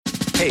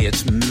Hey,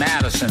 it's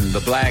Madison the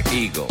Black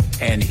Eagle,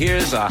 and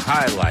here's a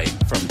highlight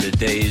from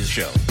today's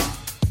show.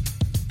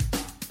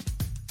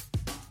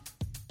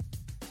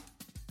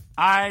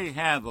 I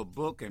have a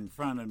book in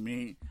front of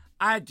me.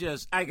 I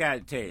got to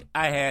tell you,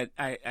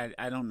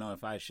 I don't know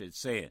if I should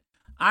say it.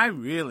 I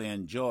really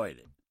enjoyed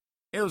it.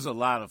 It was a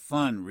lot of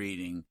fun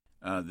reading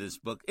this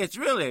book. It's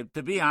really,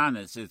 to be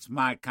honest, it's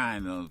my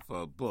kind of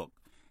book.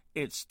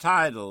 It's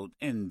titled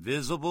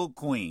Invisible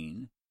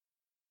Queen,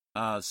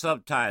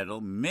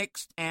 subtitle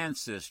Mixed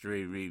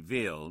Ancestry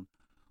Revealed,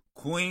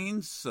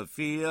 Queen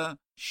Sophia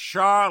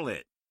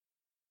Charlotte,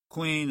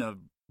 Queen of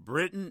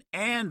Britain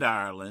and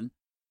Ireland,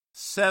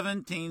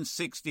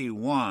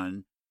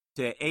 1761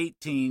 to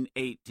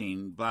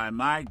 1818, by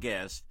my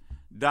guest,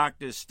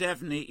 Dr.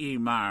 Stephanie E.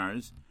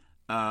 Myers,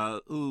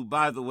 who,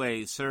 by the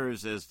way,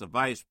 serves as the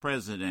vice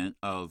president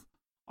of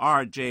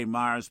R.J.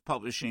 Myers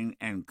Publishing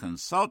and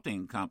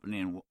Consulting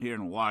Company here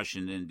in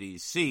Washington,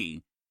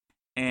 D.C.,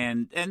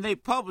 and they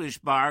publish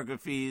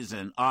biographies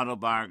and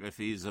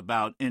autobiographies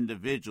about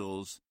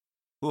individuals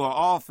who are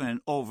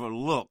often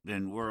overlooked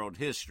in world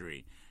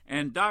history.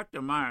 And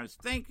Dr. Myers,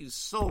 thank you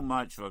so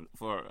much for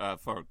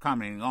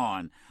coming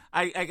on.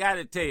 I got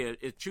to tell you,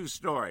 it's a true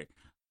story.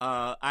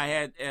 I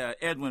had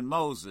Edwin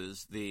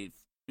Moses, the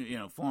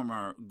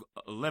former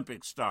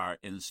Olympic star,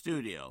 in the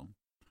studio,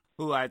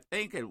 who I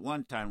think at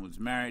one time was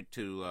married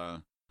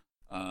to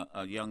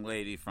a young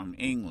lady from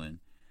England.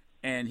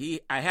 And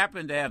I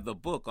happened to have the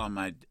book on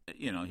my,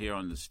 here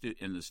on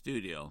in the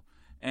studio,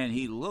 and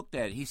he looked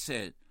at it. He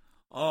said,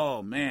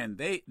 "Oh man,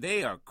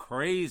 they are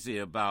crazy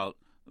about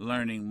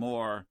learning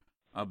more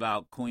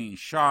about Queen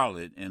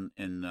Charlotte in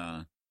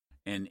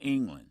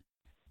England."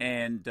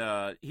 And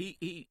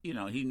he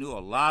knew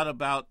a lot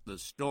about the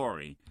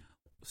story.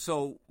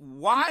 So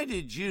why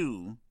did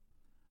you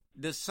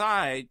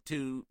decide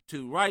to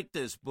write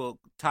this book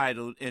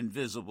titled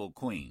Invisible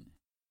Queen?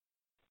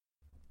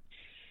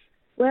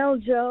 Well,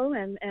 Joe,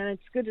 and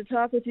it's good to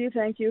talk with you.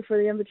 Thank you for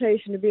the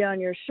invitation to be on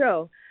your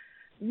show.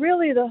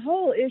 Really, the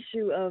whole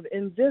issue of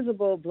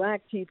invisible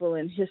Black people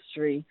in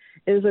history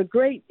is a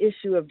great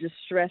issue of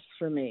distress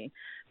for me.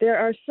 There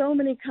are so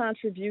many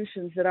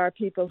contributions that our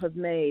people have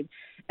made.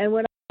 And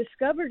when I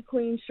discovered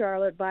Queen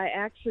Charlotte by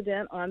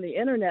accident on the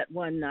internet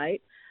one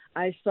night,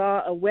 I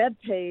saw a web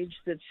page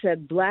that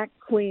said Black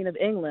Queen of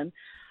England.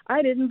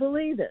 I didn't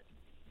believe it.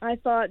 I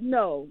thought,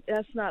 no,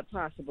 that's not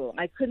possible.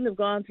 I couldn't have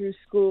gone through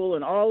school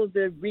and all of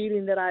the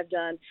reading that I've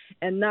done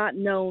and not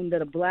known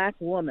that a Black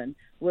woman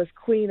was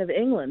Queen of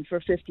England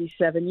for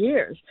 57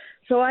 years.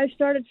 So I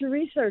started to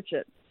research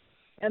it.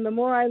 And the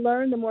more I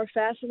learned, the more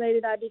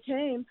fascinated I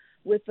became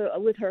with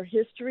her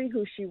history,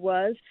 who she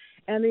was,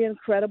 and the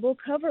incredible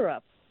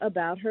cover-up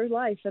about her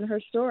life and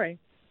her story.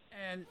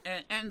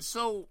 And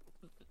so,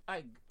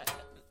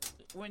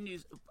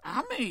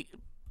 how many...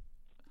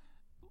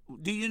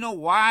 Do you know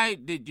why?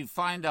 Did you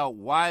find out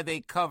why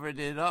they covered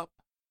it up?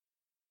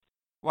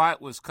 Why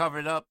it was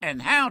covered up?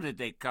 And how did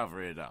they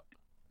cover it up?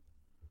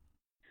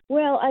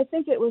 Well, I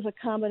think it was a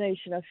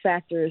combination of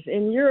factors.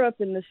 In Europe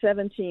in the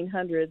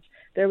 1700s,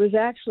 there was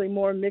actually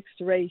more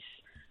mixed race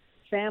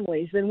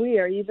families than we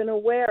are even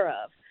aware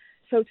of.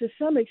 So to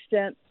some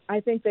extent, I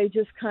think they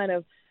just kind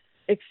of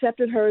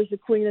accepted her as the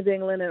Queen of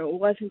England, and it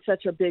wasn't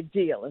such a big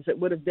deal as it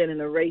would have been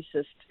in a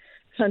racist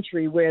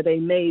country where they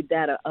made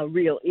that a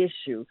real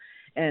issue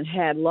and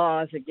had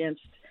laws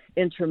against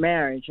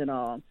intermarriage and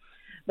all.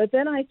 But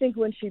then I think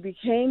when she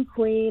became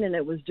queen, and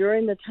it was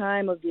during the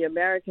time of the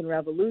American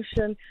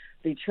Revolution,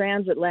 the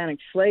transatlantic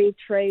slave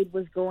trade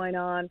was going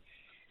on,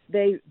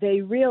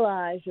 they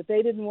realized that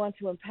they didn't want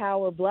to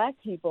empower Black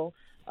people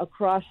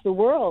across the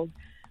world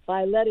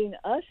by letting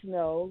us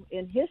know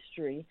in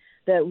history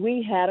that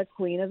we had a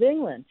Queen of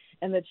England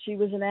and that she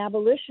was an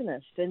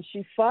abolitionist and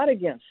she fought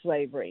against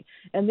slavery.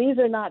 And these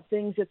are not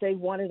things that they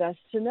wanted us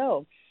to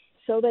know.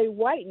 So they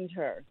whitened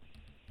her.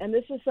 And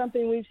this is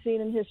something we've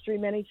seen in history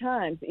many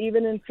times.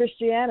 Even in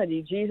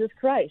Christianity, Jesus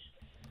Christ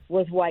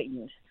was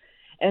whitened.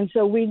 And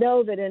so we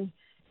know that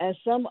as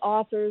some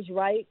authors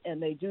write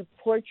and they do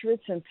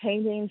portraits and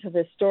paintings of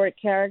historic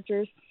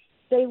characters,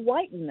 they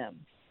whiten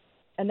them.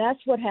 And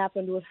that's what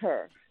happened with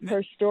her.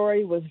 Her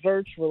story was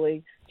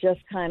virtually just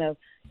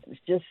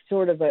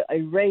sort of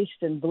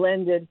erased and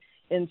blended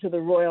into the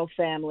royal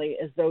family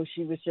as though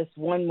she was just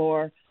one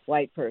more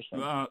white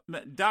person.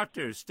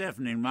 Dr.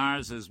 Stephanie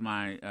Myers is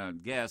my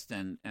guest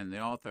and the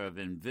author of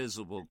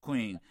Invisible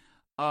Queen.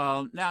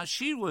 Now,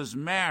 she was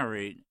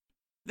married.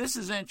 This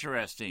is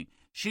interesting.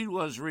 She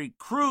was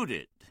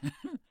recruited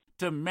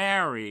to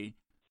marry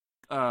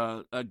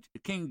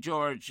King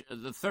George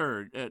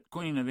III,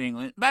 Queen of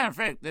England. Matter of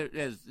fact,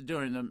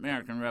 during the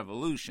American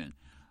Revolution,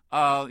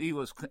 he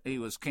was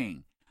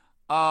king.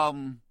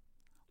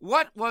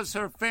 What was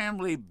her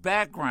family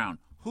background?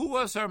 Who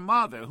was her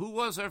mother? Who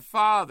was her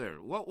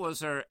father? What was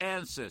her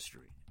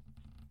ancestry?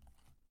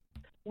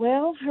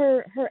 Well,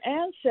 her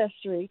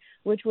ancestry,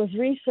 which was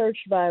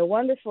researched by a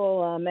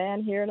wonderful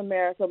man here in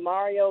America,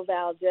 Mario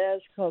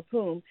Valdez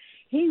Cocum,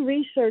 he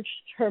researched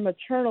her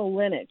maternal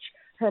lineage.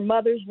 Her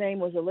mother's name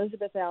was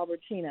Elizabeth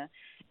Albertina,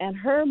 And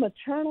her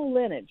maternal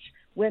lineage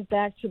went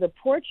back to the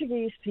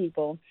Portuguese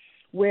people,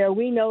 where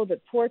we know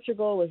that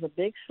Portugal was a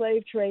big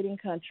slave trading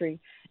country,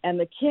 and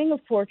the king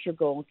of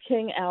Portugal,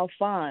 King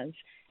Alphonse,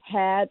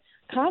 had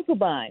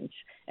concubines,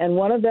 and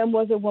one of them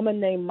was a woman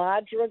named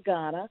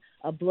Madragana,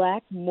 a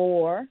black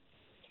Moor,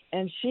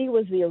 and she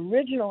was the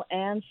original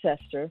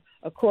ancestor,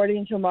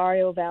 according to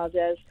Mario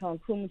Valdez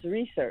Concom's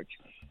research,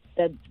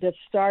 that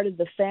started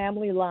the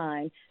family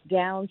line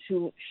down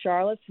to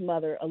Charlotte's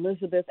mother,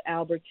 Elizabeth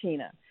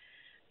Albertina.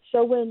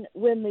 So when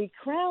the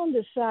crown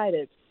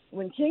decided,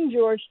 when King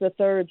George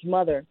III's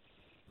mother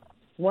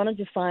wanted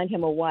to find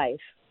him a wife,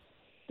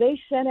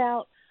 they sent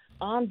out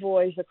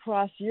envoys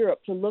across Europe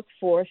to look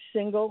for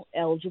single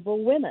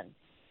eligible women.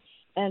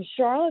 And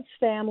Charlotte's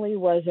family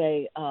was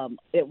a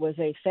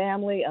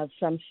family of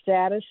some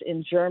status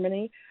in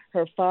Germany.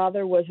 Her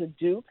father was a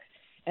duke,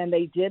 and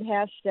they did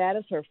have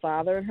status. Her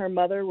father and her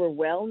mother were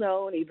well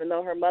known, even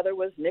though her mother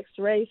was mixed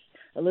race,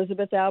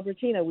 Elizabeth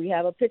Albertina. We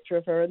have a picture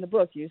of her in the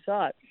book. You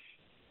saw it.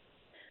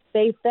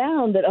 They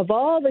found that of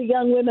all the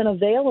young women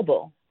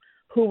available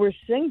who were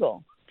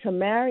single to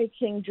marry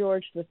King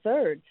George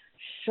III,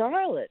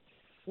 Charlotte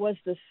was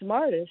the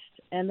smartest,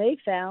 and they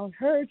found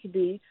her to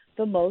be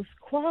the most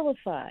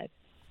qualified.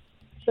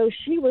 So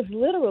she was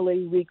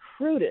literally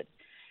recruited.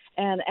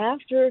 And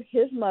after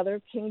his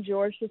mother, King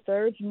George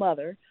III's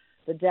mother,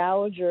 the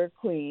Dowager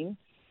Queen,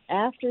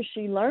 after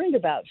she learned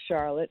about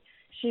Charlotte,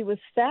 she was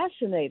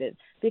fascinated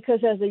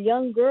because as a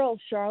young girl,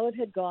 Charlotte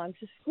had gone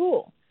to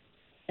school.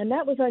 And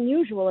that was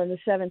unusual in the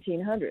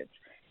 1700s.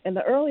 In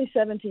the early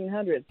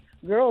 1700s,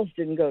 girls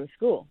didn't go to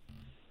school.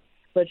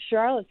 But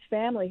Charlotte's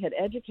family had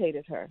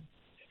educated her,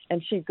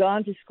 and she'd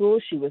gone to school.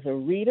 She was a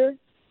reader,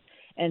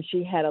 and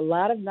she had a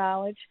lot of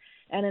knowledge.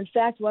 And in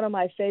fact, one of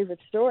my favorite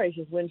stories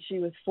is when she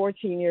was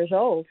 14 years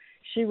old,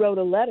 she wrote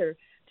a letter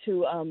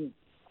to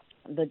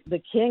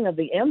the king of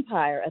the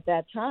empire at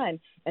that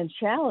time and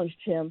challenged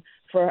him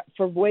for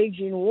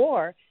waging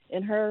war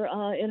in her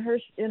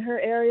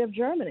area of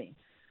Germany.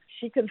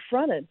 She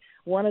confronted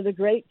one of the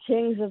great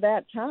kings of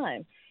that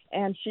time,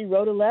 and she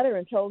wrote a letter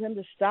and told him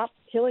to stop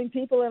killing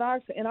people in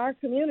our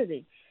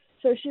community.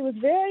 So she was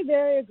very,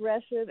 very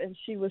aggressive, and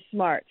she was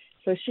smart.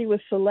 So she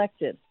was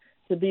selected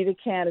to be the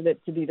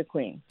candidate to be the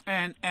queen.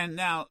 And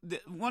now,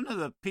 one of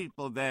the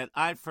people that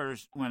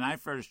when I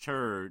first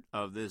heard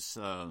of this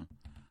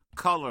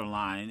color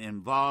line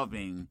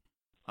involving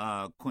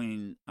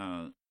Queen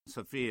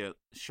Sophia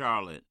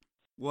Charlotte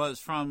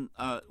was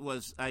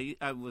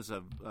I was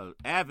a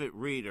avid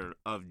reader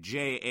of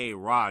J.A.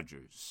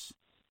 Rogers.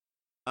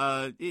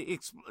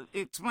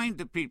 Explain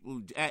to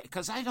people,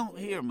 because I don't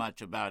hear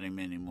much about him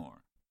anymore.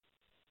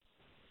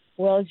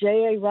 Well,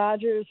 J.A.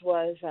 Rogers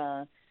was,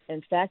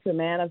 in fact, a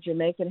man of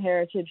Jamaican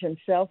heritage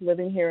himself,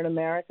 living here in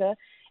America.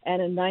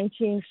 And in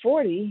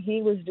 1940,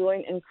 he was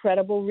doing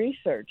incredible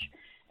research.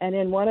 And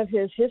in one of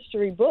his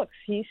history books,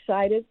 he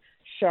cited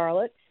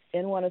Charlotte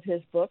in one of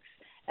his books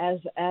as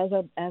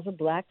a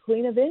black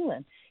queen of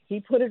England. He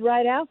put it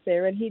right out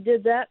there, and he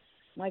did that,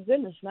 my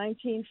goodness,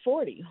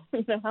 1940.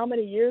 You know, how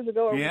many years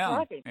ago are we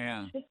talking?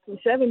 Yeah.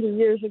 60, 70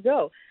 years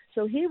ago.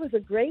 So he was a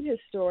great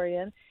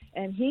historian,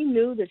 and he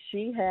knew that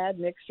she had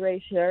mixed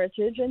race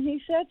heritage, and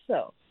he said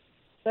so.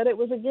 But it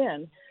was,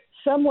 again,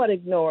 somewhat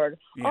ignored,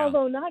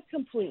 although not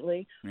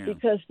completely,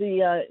 because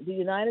the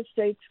United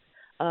States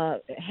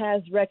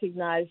has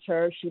recognized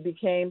her. She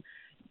became,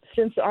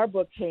 since our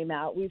book came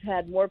out, we've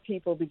had more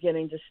people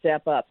beginning to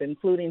step up,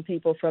 including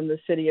people from the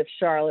city of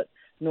Charlotte,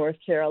 North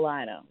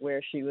Carolina,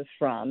 where she was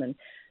from. And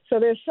so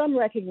there's some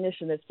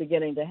recognition that's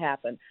beginning to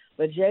happen.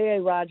 But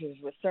J.A. Rogers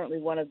was certainly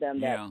one of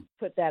them that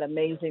put that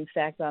amazing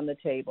fact on the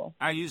table.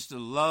 I used to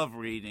love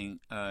reading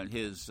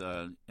his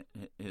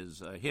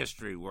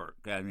history work.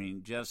 I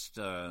mean, just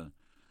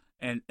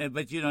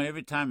but you know,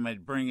 every time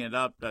I'd bring it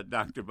up,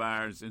 Dr.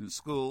 Byers, in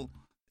school,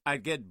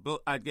 I'd get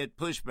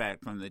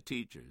pushback from the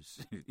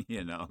teachers.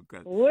 You know.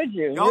 Would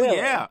you? Oh really?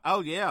 Yeah,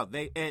 oh yeah.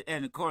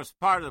 And of course,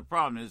 part of the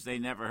problem is they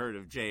never heard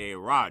of J.A.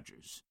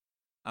 Rogers.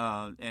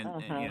 And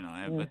you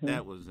know, but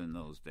that was in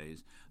those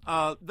days.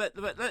 But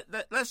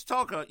let's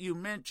talk. You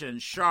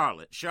mentioned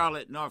Charlotte,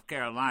 North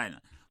Carolina.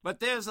 But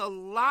there's a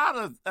lot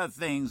of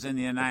things in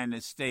the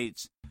United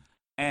States,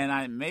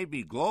 and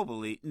maybe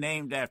globally,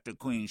 named after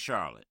Queen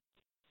Charlotte.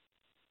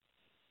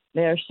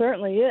 There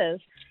certainly is.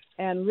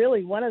 And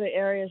really, one of the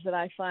areas that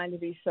I find to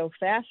be so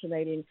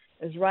fascinating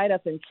is right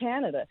up in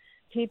Canada.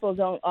 People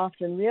don't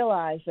often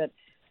realize that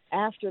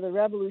after the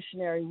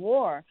Revolutionary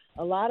War,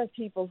 a lot of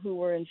people who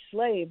were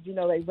enslaved, you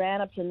know, they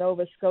ran up to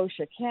Nova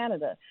Scotia,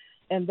 Canada,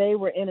 and they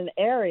were in an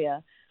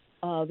area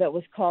that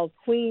was called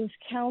Queen's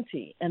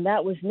County, and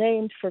that was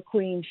named for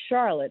Queen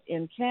Charlotte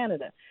in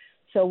Canada.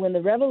 So when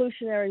the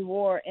Revolutionary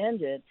War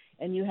ended,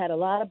 and you had a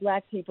lot of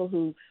black people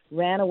who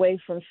ran away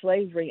from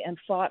slavery and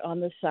fought on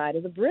the side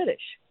of the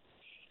British.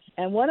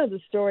 And one of the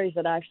stories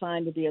that I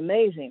find to be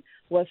amazing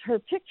was her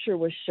picture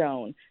was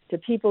shown to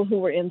people who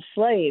were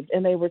enslaved,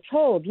 and they were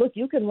told, look,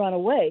 you can run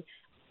away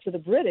to the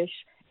British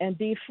and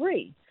be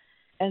free.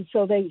 And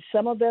so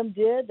some of them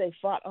did. They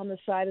fought on the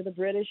side of the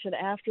British, and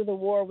after the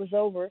war was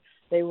over,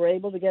 they were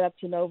able to get up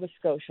to Nova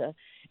Scotia,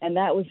 and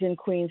that was in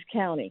Queens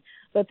County.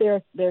 But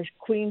there's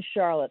Queen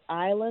Charlotte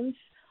Islands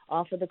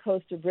off of the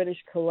coast of British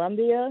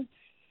Columbia.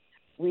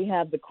 We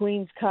have the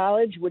Queen's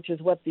College, which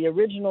is what the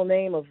original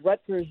name of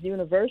Rutgers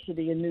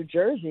University in New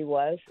Jersey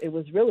was. It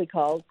was really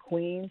called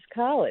Queen's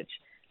College.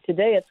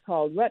 Today it's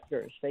called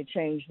Rutgers. They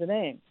changed the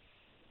name.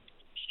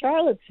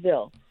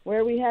 Charlottesville,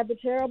 where we had the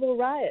terrible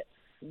riot.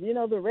 You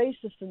know, the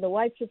racists and the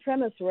white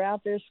supremacists were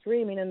out there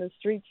screaming in the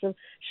streets of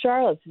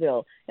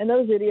Charlottesville, and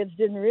those idiots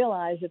didn't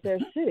realize that their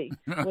city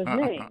was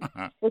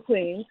named for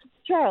Queen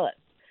Charlotte.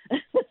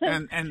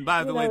 And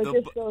by the way,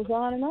 it just goes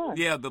on and on.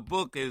 Yeah, the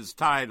book is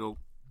titled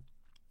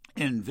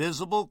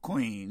Invisible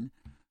Queen,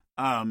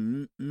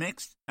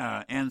 Mixed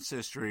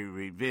Ancestry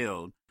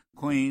Revealed,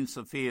 Queen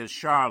Sophia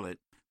Charlotte,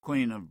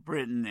 Queen of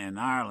Britain and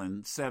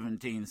Ireland,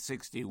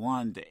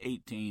 1761 to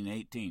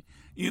 1818.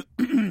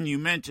 You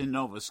mentioned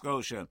Nova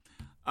Scotia.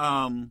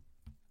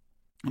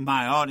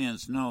 My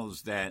audience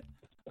knows that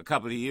a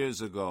couple of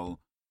years ago,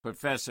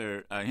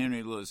 Professor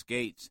Henry Louis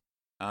Gates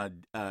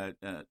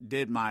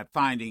did my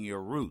Finding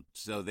Your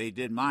Roots. So they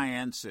did my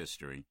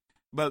ancestry.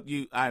 But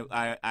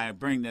I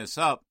bring this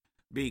up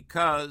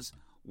because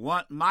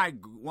one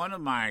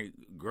of my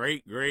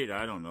great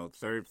I don't know,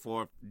 third,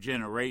 fourth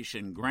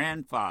generation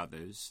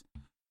grandfathers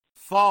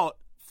fought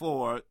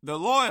for the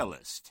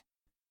Loyalists,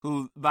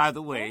 who, by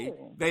the way,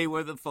 they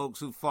were the folks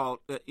who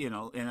fought, in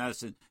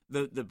essence,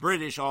 the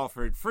British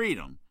offered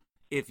freedom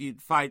if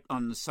you'd fight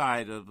on the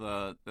side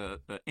of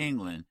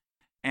England.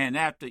 And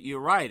after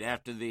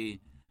the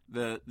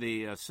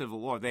Civil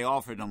War, they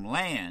offered them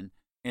land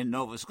in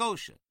Nova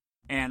Scotia.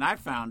 And I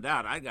found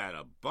out I got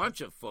a bunch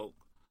of folk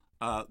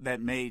that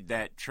made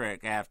that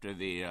trek after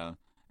the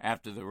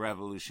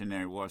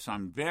Revolutionary War. So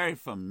I'm very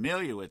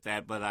familiar with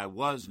that, but I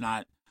was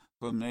not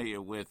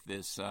familiar with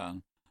this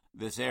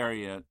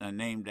area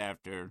named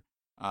after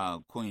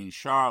Queen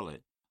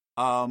Charlotte.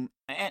 And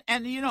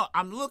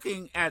I'm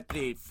looking at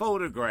the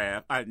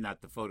photograph,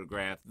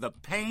 the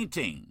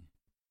painting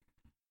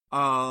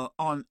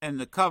in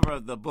the cover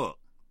of the book,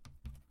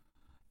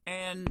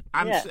 and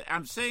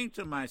I'm saying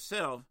to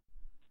myself,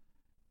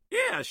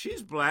 yeah,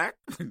 she's black.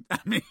 I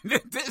mean,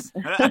 that's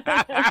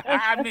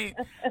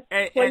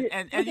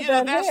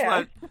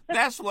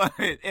what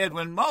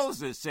Edwin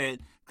Moses said,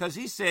 because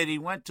he said he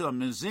went to a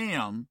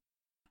museum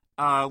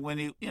when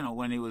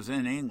he was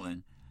in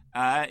England.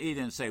 He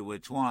didn't say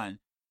which one,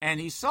 and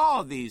he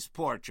saw these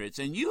portraits.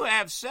 And you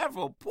have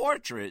several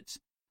portraits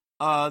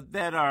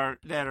that are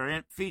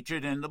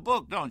featured in the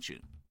book, don't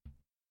you?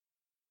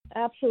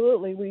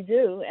 Absolutely, we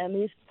do. And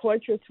these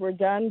portraits were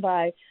done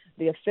by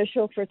the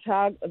official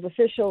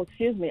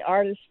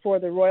artist for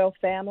the royal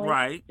family,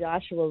 right,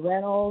 Joshua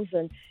Reynolds,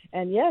 and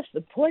yes, the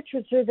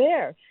portraits are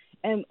there.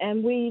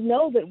 And we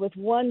know that with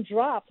one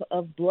drop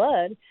of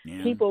blood,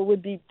 people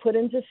would be put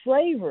into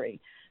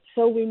slavery.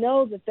 So we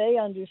know that they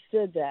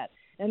understood that.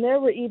 And there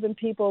were even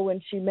people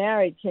when she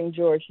married King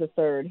George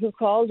III who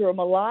called her a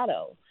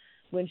mulatto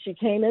when she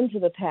came into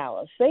the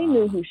palace. They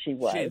knew who she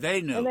was.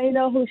 They knew. And they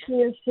know who she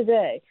is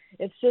today.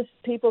 It's just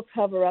people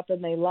cover up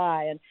and they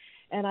lie.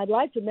 And I'd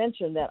like to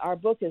mention that our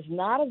book is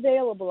not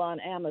available on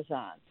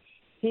Amazon.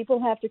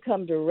 People have to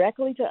come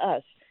directly to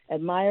us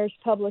at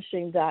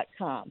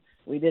MyersPublishing.com.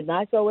 We did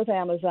not go with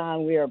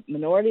Amazon. We are a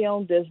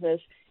minority-owned business,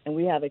 and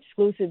we have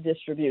exclusive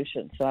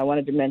distribution. So I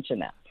wanted to mention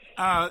that.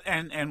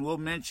 And we'll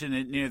mention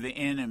it near the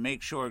end and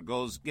make sure it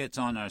gets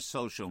on our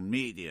social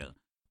media.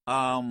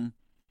 I'm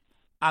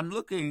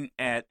looking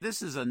at,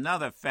 this is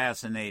another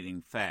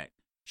fascinating fact.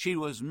 She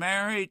was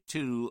married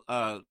to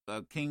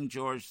King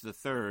George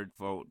III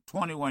for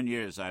 21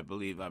 years, I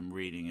believe I'm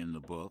reading in the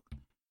book.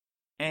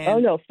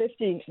 And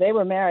 50. They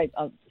were married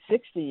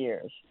 60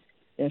 years.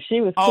 And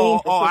she was queen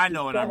for I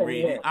know what I'm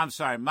reading. Years. I'm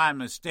sorry, my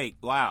mistake.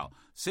 Wow,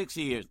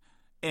 60 years.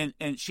 And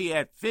she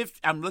had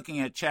I'm looking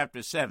at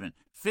chapter 7,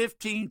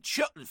 15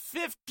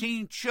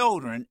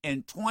 children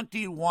in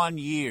 21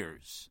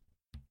 years.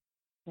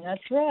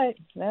 That's right.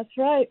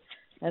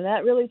 And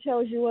that really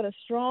tells you what a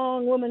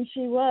strong woman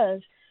she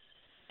was.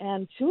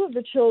 And 2 of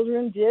the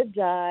children did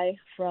die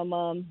from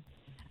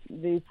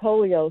the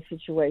polio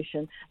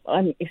situation,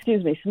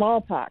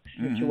 smallpox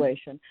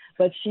situation.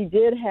 But she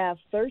did have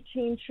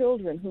 13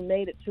 children who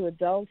made it to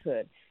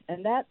adulthood.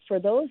 And that for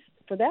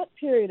that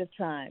period of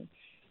time,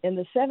 in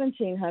the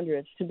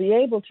 1700s, to be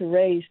able to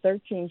raise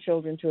 13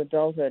 children to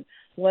adulthood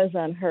was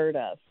unheard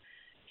of.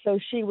 So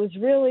she was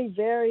really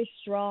very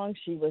strong.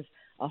 She was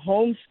a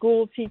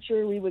homeschool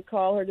teacher, we would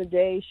call her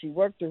today. She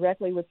worked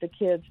directly with the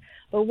kids.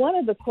 But one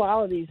of the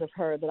qualities of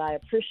her that I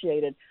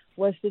appreciated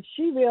was that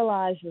she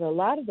realized that a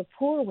lot of the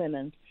poor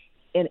women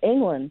in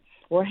England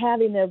were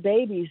having their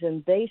babies in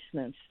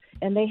basements,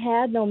 and they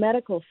had no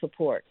medical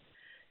support.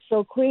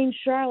 So Queen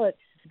Charlotte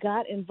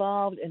got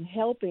involved in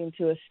helping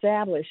to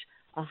establish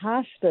a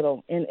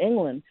hospital in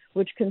England,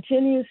 which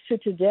continues to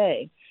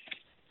today,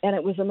 and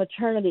it was a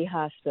maternity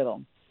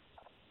hospital.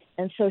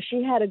 And so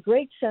she had a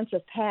great sense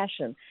of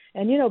passion.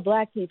 And,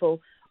 black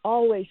people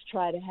always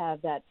try to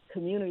have that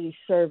community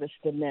service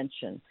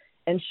dimension.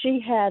 And she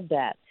had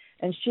that.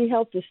 And she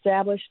helped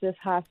establish this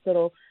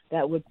hospital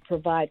that would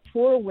provide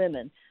poor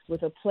women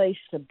with a place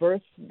to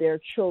birth their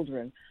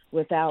children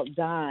without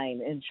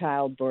dying in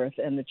childbirth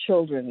and the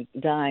children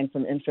dying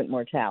from infant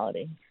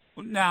mortality.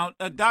 Now,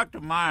 Dr.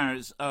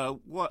 Myers,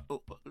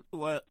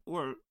 were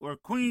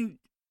Queen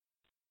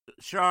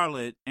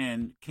Charlotte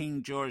and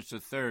King George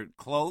III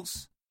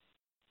close?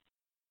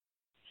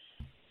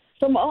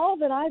 From all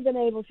that I've been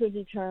able to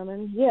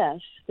determine, yes.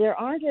 There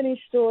aren't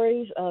any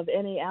stories of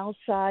any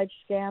outside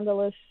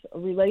scandalous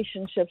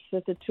relationships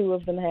that the two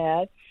of them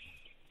had.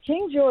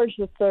 King George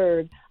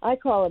III, I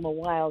call him a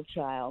wild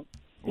child.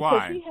 Because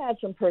Why? he had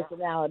some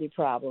personality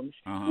problems.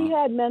 Uh-huh. He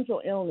had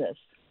mental illness.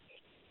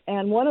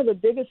 And one of the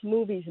biggest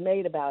movies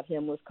made about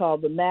him was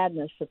called The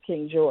Madness of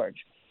King George.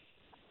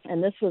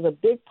 And this was a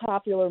big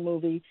popular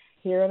movie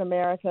here in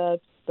America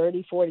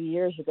 30, 40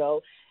 years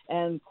ago.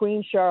 And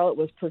Queen Charlotte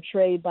was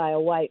portrayed by a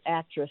white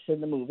actress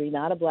in the movie,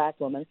 not a black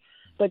woman.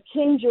 But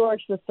King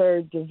George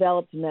III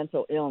developed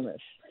mental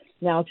illness.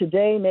 Now,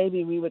 today,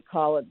 maybe we would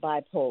call it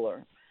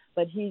bipolar.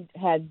 But he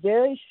had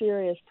very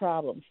serious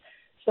problems.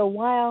 So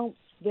while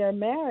their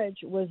marriage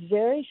was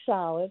very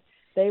solid,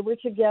 they were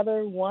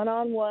together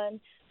one-on-one.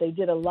 They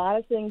did a lot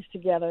of things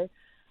together,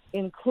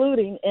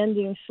 including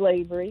ending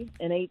slavery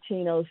in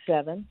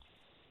 1807.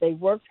 They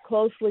worked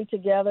closely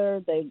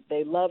together.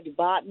 They loved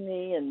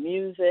botany and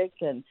music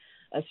and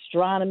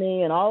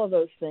astronomy and all of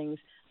those things.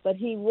 But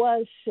he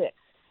was sick.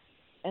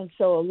 And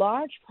so a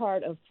large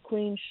part of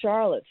Queen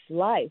Charlotte's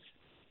life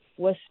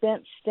was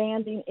spent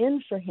standing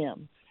in for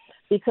him.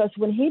 Because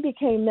when he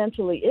became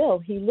mentally ill,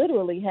 he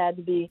literally had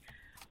to be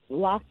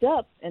locked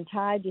up and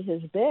tied to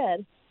his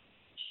bed.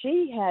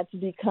 She had to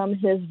become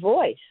his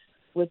voice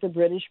with the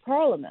British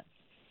Parliament.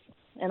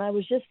 And I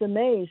was just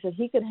amazed that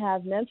he could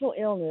have mental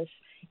illness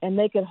and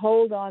they could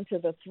hold on to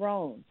the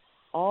throne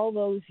all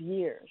those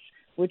years,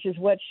 which is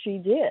what she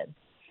did.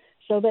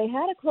 So they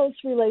had a close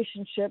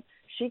relationship.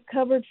 She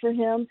covered for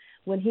him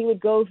when he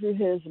would go through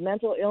his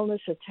mental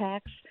illness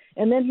attacks,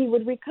 and then he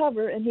would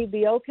recover and he'd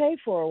be okay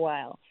for a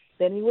while.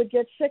 Then he would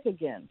get sick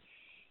again.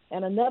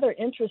 And another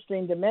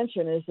interesting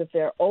dimension is that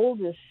their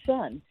oldest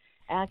son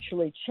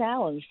actually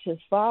challenged his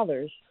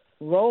father's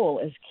role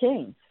as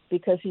king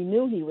because he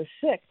knew he was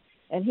sick,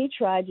 and he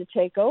tried to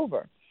take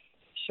over.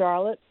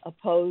 Charlotte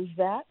opposed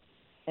that,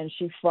 and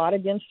she fought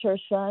against her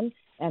son,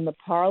 and the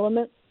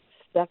Parliament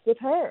stuck with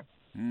her.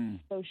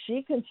 So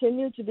she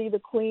continued to be the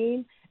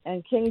queen,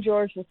 and King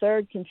George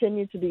III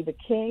continued to be the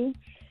king.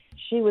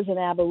 She was an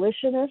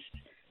abolitionist.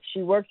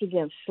 She worked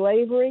against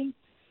slavery.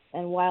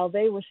 And while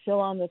they were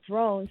still on the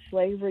throne,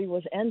 slavery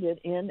was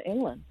ended in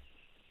England.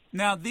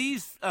 Now,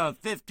 these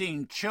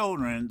 15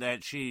 children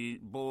that she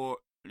bore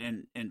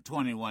in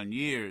 21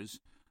 years,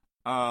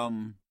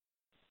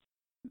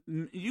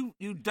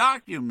 you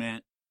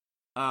document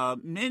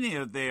many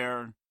of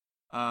their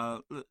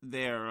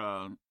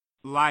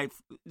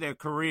life, their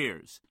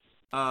careers.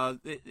 I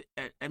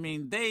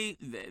mean,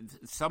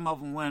 some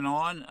of them went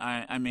on.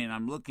 I mean,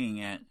 I'm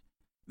looking at.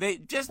 They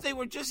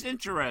were just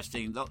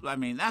interesting. I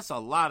mean, that's a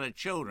lot of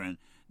children.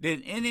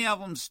 Did any of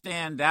them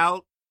stand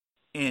out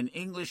in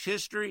English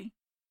history?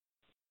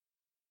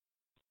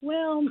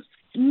 Well,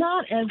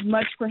 not as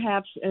much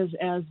perhaps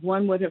as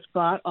one would have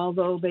thought,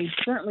 although they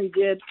certainly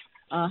did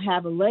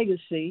have a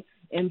legacy.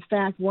 In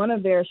fact, one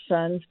of their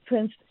sons,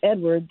 Prince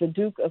Edward, the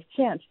Duke of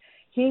Kent,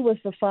 he was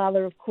the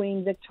father of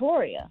Queen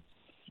Victoria.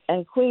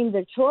 And Queen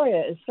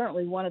Victoria is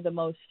certainly one of the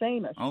most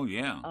famous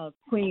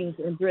queens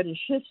in British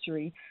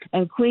history.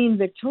 And Queen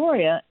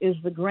Victoria is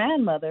the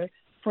grandmother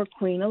for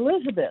Queen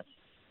Elizabeth.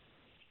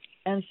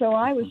 And so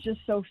I was just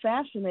so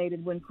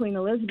fascinated when Queen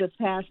Elizabeth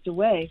passed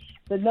away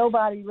that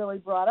nobody really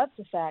brought up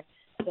the fact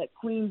that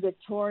Queen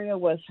Victoria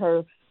was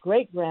her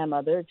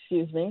great-grandmother,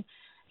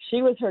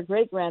 She was her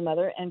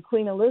great-grandmother, and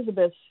Queen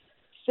Elizabeth's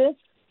fifth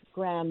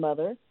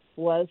grandmother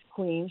was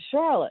Queen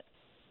Charlotte.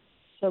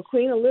 So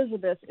Queen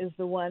Elizabeth is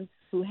the one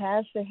who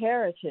has the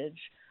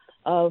heritage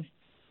of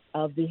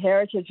the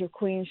heritage of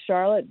Queen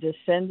Charlotte,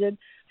 descended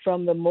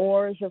from the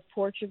Moors of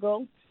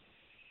Portugal.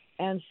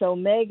 And so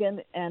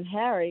Meghan and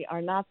Harry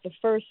are not the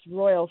first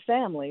royal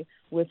family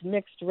with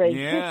mixed race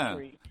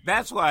history.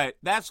 That's why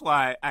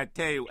I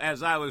tell you,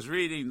 as I was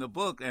reading the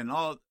book and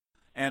all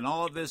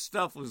this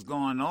stuff was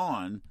going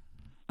on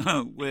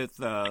with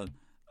the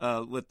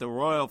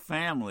royal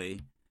family,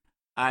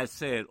 I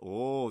said,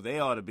 "Oh, they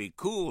ought to be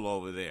cool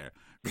over there."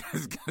 They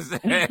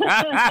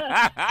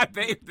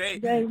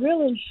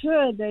really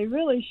should. They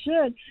really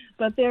should.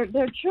 But their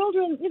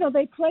children,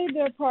 they played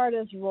their part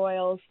as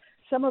royals.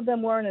 Some of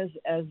them weren't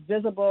as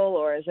visible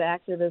or as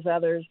active as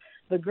others.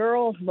 The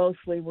girls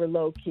mostly were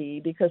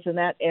low-key because in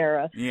that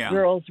era,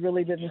 girls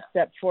really didn't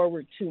step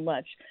forward too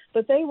much.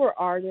 But they were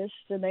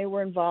artists, and they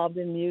were involved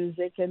in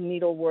music and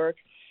needlework.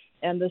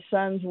 and the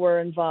sons were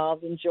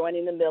involved in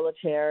joining the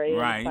military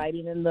and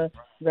fighting in the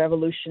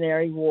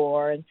Revolutionary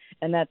War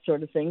and that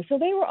sort of thing. So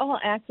they were all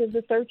active,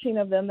 the 13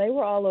 of them. They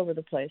were all over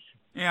the place.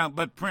 Yeah,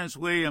 but Prince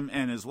William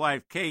and his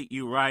wife Kate,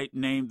 you write,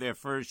 named their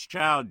first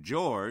child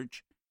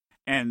George,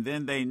 and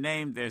then they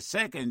named their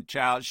second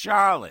child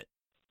Charlotte.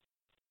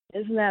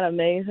 Isn't that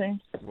amazing?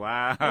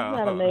 Wow. Isn't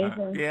that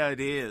amazing? Yeah, it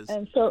is.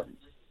 And so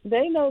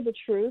they know the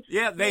truth.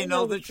 Yeah, they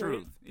know the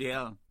truth.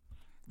 Yeah,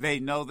 they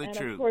know the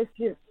truth. Of course,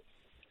 in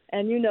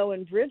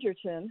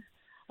Bridgerton,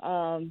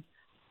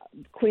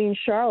 Queen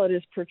Charlotte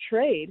is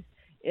portrayed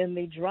in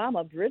the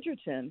drama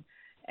Bridgerton,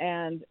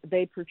 and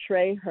they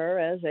portray her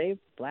as a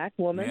black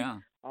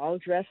woman, all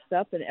dressed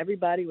up, and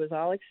everybody was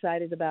all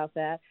excited about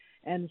that.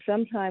 And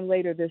sometime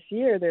later this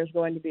year, there's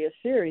going to be a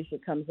series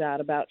that comes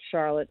out about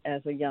Charlotte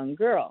as a young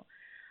girl.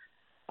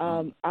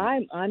 I'm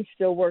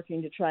still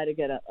working to try to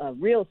get a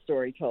real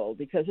story told,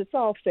 because it's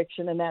all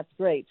fiction, and that's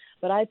great.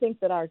 But I think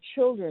that our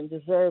children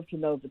deserve to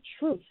know the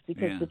truth,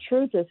 because the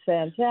truth is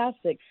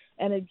fantastic,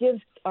 and it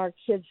gives our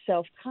kids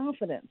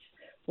self-confidence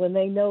when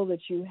they know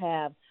that you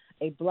have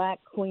a black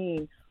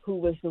queen who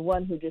was the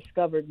one who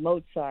discovered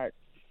Mozart,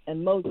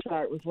 and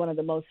Mozart was one of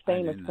the most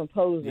famous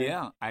composers.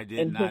 Yeah, I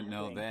did not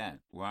know that.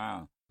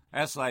 Wow.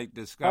 That's like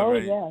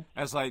discovering. Oh, yes.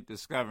 That's like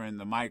discovering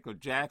the Michael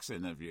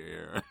Jackson of your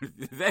era.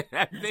 That's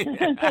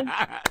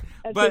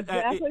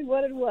exactly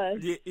what it was.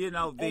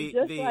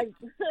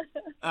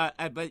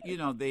 But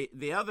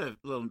the other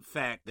little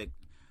fact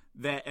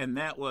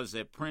that was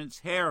that Prince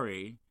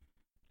Harry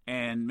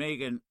and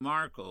Meghan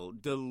Markle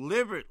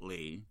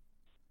deliberately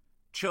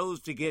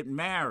chose to get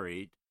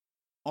married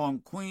on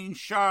Queen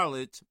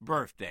Charlotte's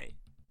birthday.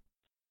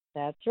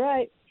 That's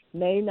right,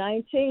 May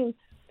 19th.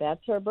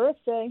 That's her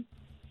birthday.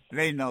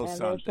 They know and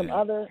something.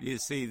 You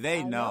see,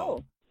 they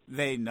know.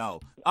 They know.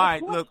 All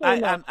right, look,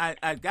 I'm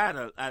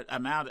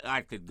out.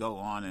 I could go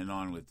on and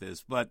on with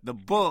this, but the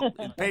book,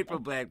 the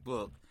paperback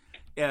book,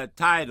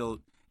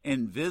 titled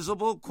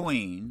 "Invisible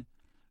Queen: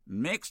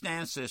 Mixed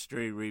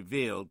Ancestry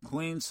Revealed: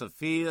 Queen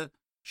Sophia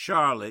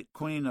Charlotte,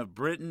 Queen of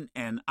Britain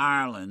and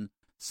Ireland,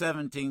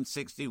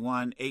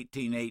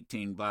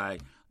 1761-1818" by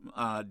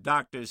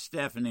Dr.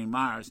 Stephanie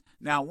Myers.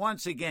 Now,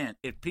 once again,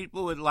 if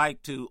people would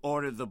like to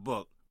order the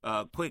book,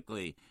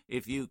 quickly,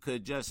 if you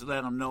could just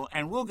let them know,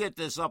 and we'll get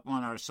this up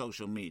on our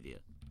social media.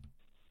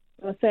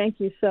 Well, thank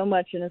you so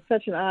much, and it's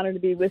such an honor to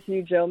be with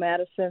you, Joe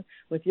Madison,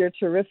 with your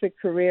terrific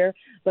career.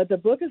 But the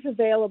book is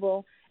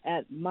available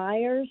at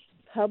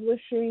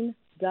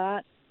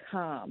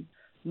MyersPublishing.com.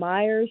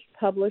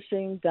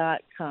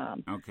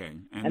 MyersPublishing.com. Okay.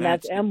 And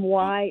that's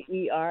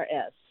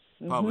MYERS.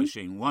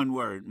 Publishing, one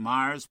word,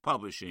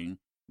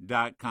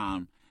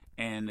 MyersPublishing.com.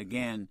 And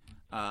again,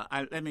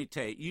 let me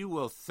tell you, you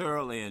will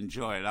thoroughly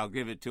enjoy it. I'll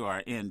give it to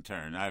our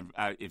intern,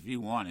 if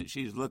you want it.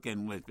 She's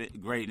looking with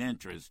great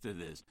interest to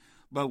this.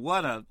 But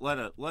well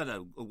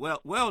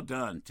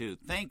done too.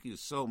 Thank you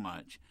so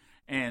much.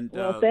 And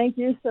thank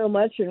you so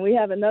much. And we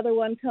have another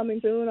one coming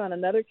soon on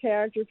another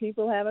character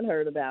people haven't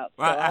heard about.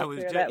 So I'll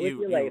share that with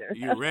you later.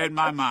 You read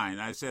my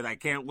mind. I said I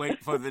can't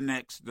wait for the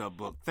next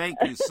book. Thank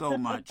you so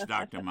much,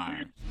 Dr.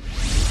 Myers.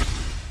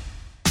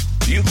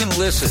 You can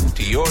listen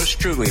to yours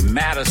truly,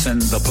 Madison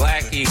the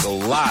Black Eagle,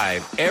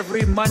 live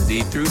every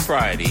Monday through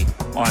Friday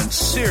on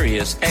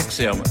Sirius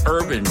XM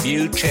Urban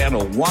View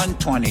Channel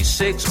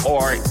 126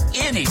 or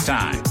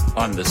anytime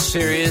on the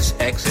Sirius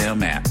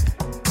XM app.